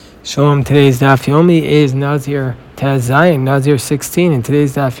Shalom. Today's Daf Yomi is Nazir Tazayin, Nazir 16. In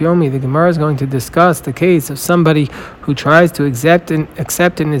today's Daf Yomi, the Gemara is going to discuss the case of somebody who tries to accept an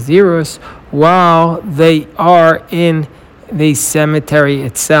Nazirus while they are in the cemetery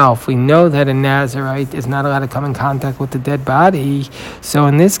itself. We know that a Nazirite is not allowed to come in contact with the dead body. So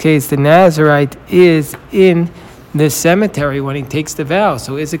in this case, the Nazirite is in the cemetery when he takes the vow.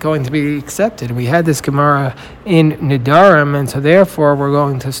 So is it going to be accepted? We had this Gemara in Nidarim, and so therefore we're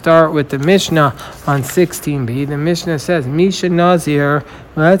going to start with the Mishnah on 16b. The Mishnah says, Misha Nazir,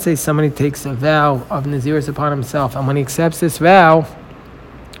 let's say somebody takes a vow of Nazirus upon himself, and when he accepts this vow,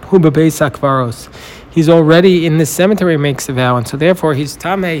 Hu bebeis hakvaros, he's already in the cemetery, makes a vow, and so therefore he's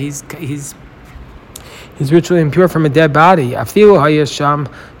tameh, he's ritually impure from a dead body. Afilu hayasham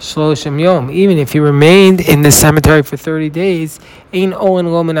shloshim yom. Even if he remained in the cemetery for 30 days, ein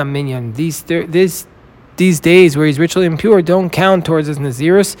owen lo min minyan. These days where he's ritually impure don't count towards his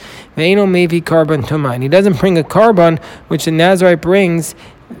nazirus. Ve'eno mevi karban tuma, and he doesn't bring a karban which the Nazirite brings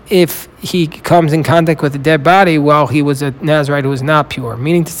if he comes in contact with a dead body while he was a Nazirite who was not pure.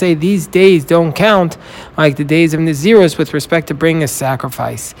 Meaning to say, these days don't count like the days of Nazirus with respect to bringing a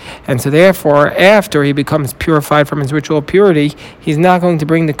sacrifice. And so therefore, after he becomes purified from his ritual purity, he's not going to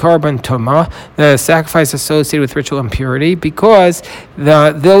bring the karban tuma, the sacrifice associated with ritual impurity, because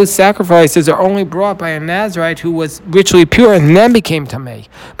those sacrifices are only brought by a Nazirite who was ritually pure and then became tamei.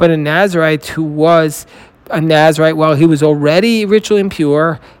 But a Nazirite who was a Nazirite while he was already ritually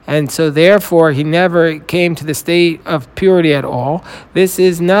impure, and so therefore he never came to the state of purity at all. This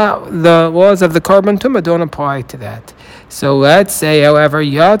is not, the laws of the karban tuma don't apply to that. So let's say, however,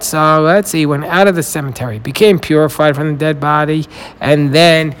 Yatsa, let's say he went out of the cemetery, became purified from the dead body, and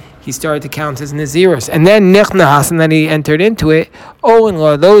then he started to count as Nazirus, and then Nichnas, and then he entered into it. Oh, in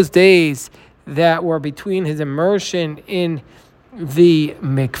those days that were between his immersion in the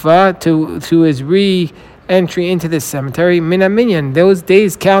mikvah to his entry into the cemetery, mina minyan, those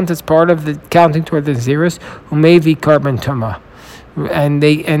days count as part of the counting toward the Nazirus, who may be karban tuma, and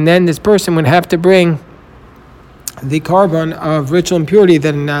then this person would have to bring the karban of ritual impurity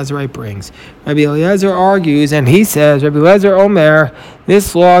that a Nazirite brings. Rabbi Eliezer argues, and he says, Rabbi Eliezer Omer,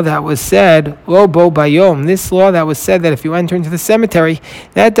 this law that was said, lo bo bayom, this law that was said that if you enter into the cemetery,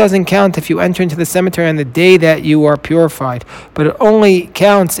 that doesn't count if you enter into the cemetery on the day that you are purified, but it only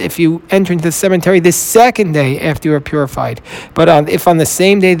counts if you enter into the cemetery the second day after you are purified. But if on the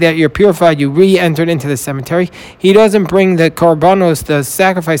same day that you're purified, you re-entered into the cemetery, he doesn't bring the karbanos, the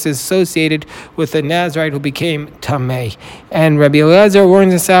sacrifices associated with the Nazirite who became tamei. And Rabbi Eliezer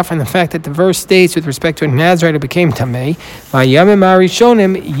warns us out from the fact that the verse states with respect to a Nazirite who became tamei, vayamim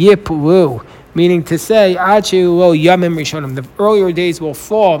arishonim yiplu, meaning to say, achu lo yamim rishonim, the earlier days will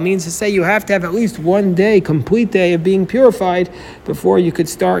fall, means to say you have to have at least one day, complete day of being purified before you could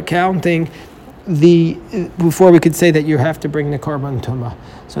start counting before we could say that you have to bring the karban tuma.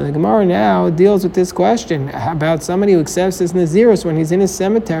 So the Gemara now deals with this question about somebody who accepts his Nazirus when he's in a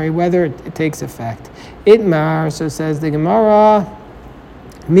cemetery, whether it takes effect. Itmar, so says the Gemara,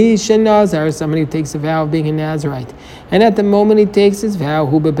 Misha Nazar, somebody who takes a vow of being a Nazirite, and at the moment he takes his vow,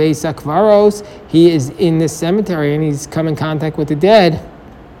 Hu bebeis hakvaros, he is in the cemetery and he's come in contact with the dead.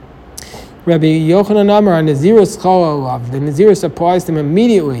 Rabbi Yochanan Amar, Nazirus chalalav, the Nazirus applies to him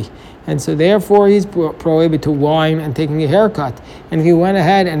immediately, and so therefore he's prohibited to wine and taking a haircut. And if he went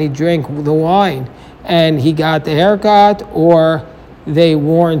ahead and he drank the wine and he got the haircut, or they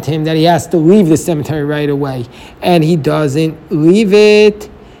warned him that he has to leave the cemetery right away, and he doesn't leave it,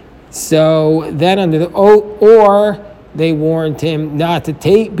 so then or they warned him not to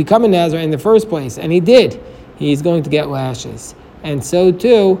become a Nazarite in the first place, and he did, he's going to get lashes. And so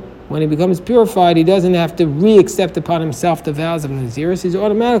too, when he becomes purified, he doesn't have to re-accept upon himself the vows of Nazirus. He's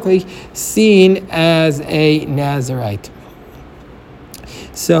automatically seen as a Nazirite.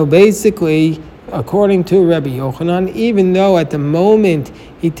 So basically, according to Rabbi Yochanan, even though at the moment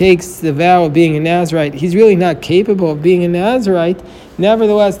he takes the vow of being a Nazirite, he's really not capable of being a Nazirite,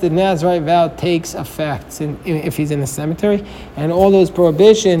 nevertheless the Nazirite vow takes effect if he's in the cemetery, and all those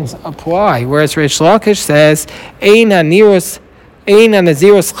prohibitions apply. Whereas Reish Lakish says, Ein Nazirus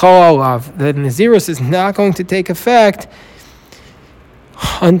chalalav, the Nazirus is not going to take effect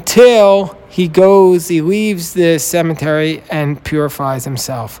until he leaves the cemetery and purifies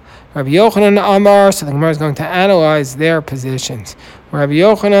himself. Rabbi Yochanan Amar, so the Gemara is going to analyze their positions. Rabbi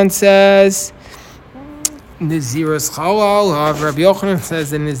Yochanan says, Nazirus chalalav, Rabbi Yochanan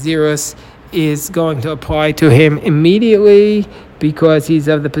says the Nazirus is going to apply to him immediately because he's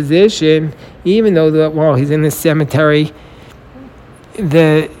of the position, even though while he's in the cemetery,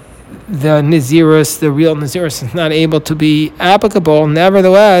 the the Nazirus, the real Nazirus, is not able to be applicable.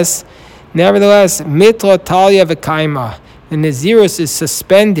 Nevertheless, Mitra Talia V'Kaima, the Nazirus is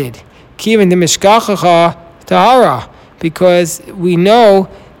suspended. Kivan de Mishkachacha Tahara, because we know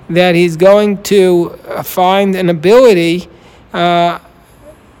that he's going to find an ability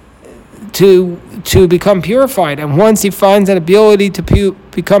to become purified. And once he finds an ability to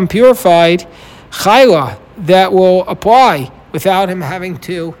become purified, Chayla, that will apply without him having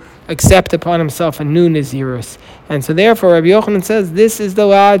to accept upon himself a new Nazirus. And so therefore, Rabbi Yochanan says this is the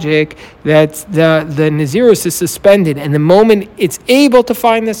logic, that the Nazirus is suspended, and the moment it's able to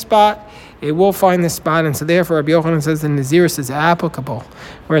find the spot, it will find the spot. And so therefore, Rabbi Yochanan says the Nazirus is applicable.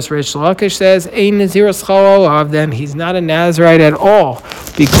 Whereas Rish Lakish says, Ein Nazirus Chalolav, then he's not a Nazirite at all,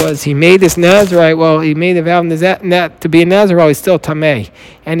 because he made this Nazirite, he made the vow to be a Nazirite while he's still Tameh.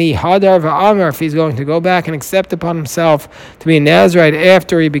 And he Hadar V'Amar, if he's going to go back and accept upon himself to be a Nazirite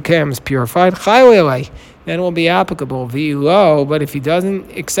after he becomes purified, Chaylele, then it will be applicable. V'ilo, but if he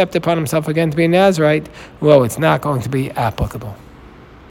doesn't accept upon himself again to be a Nazirite, it's not going to be applicable.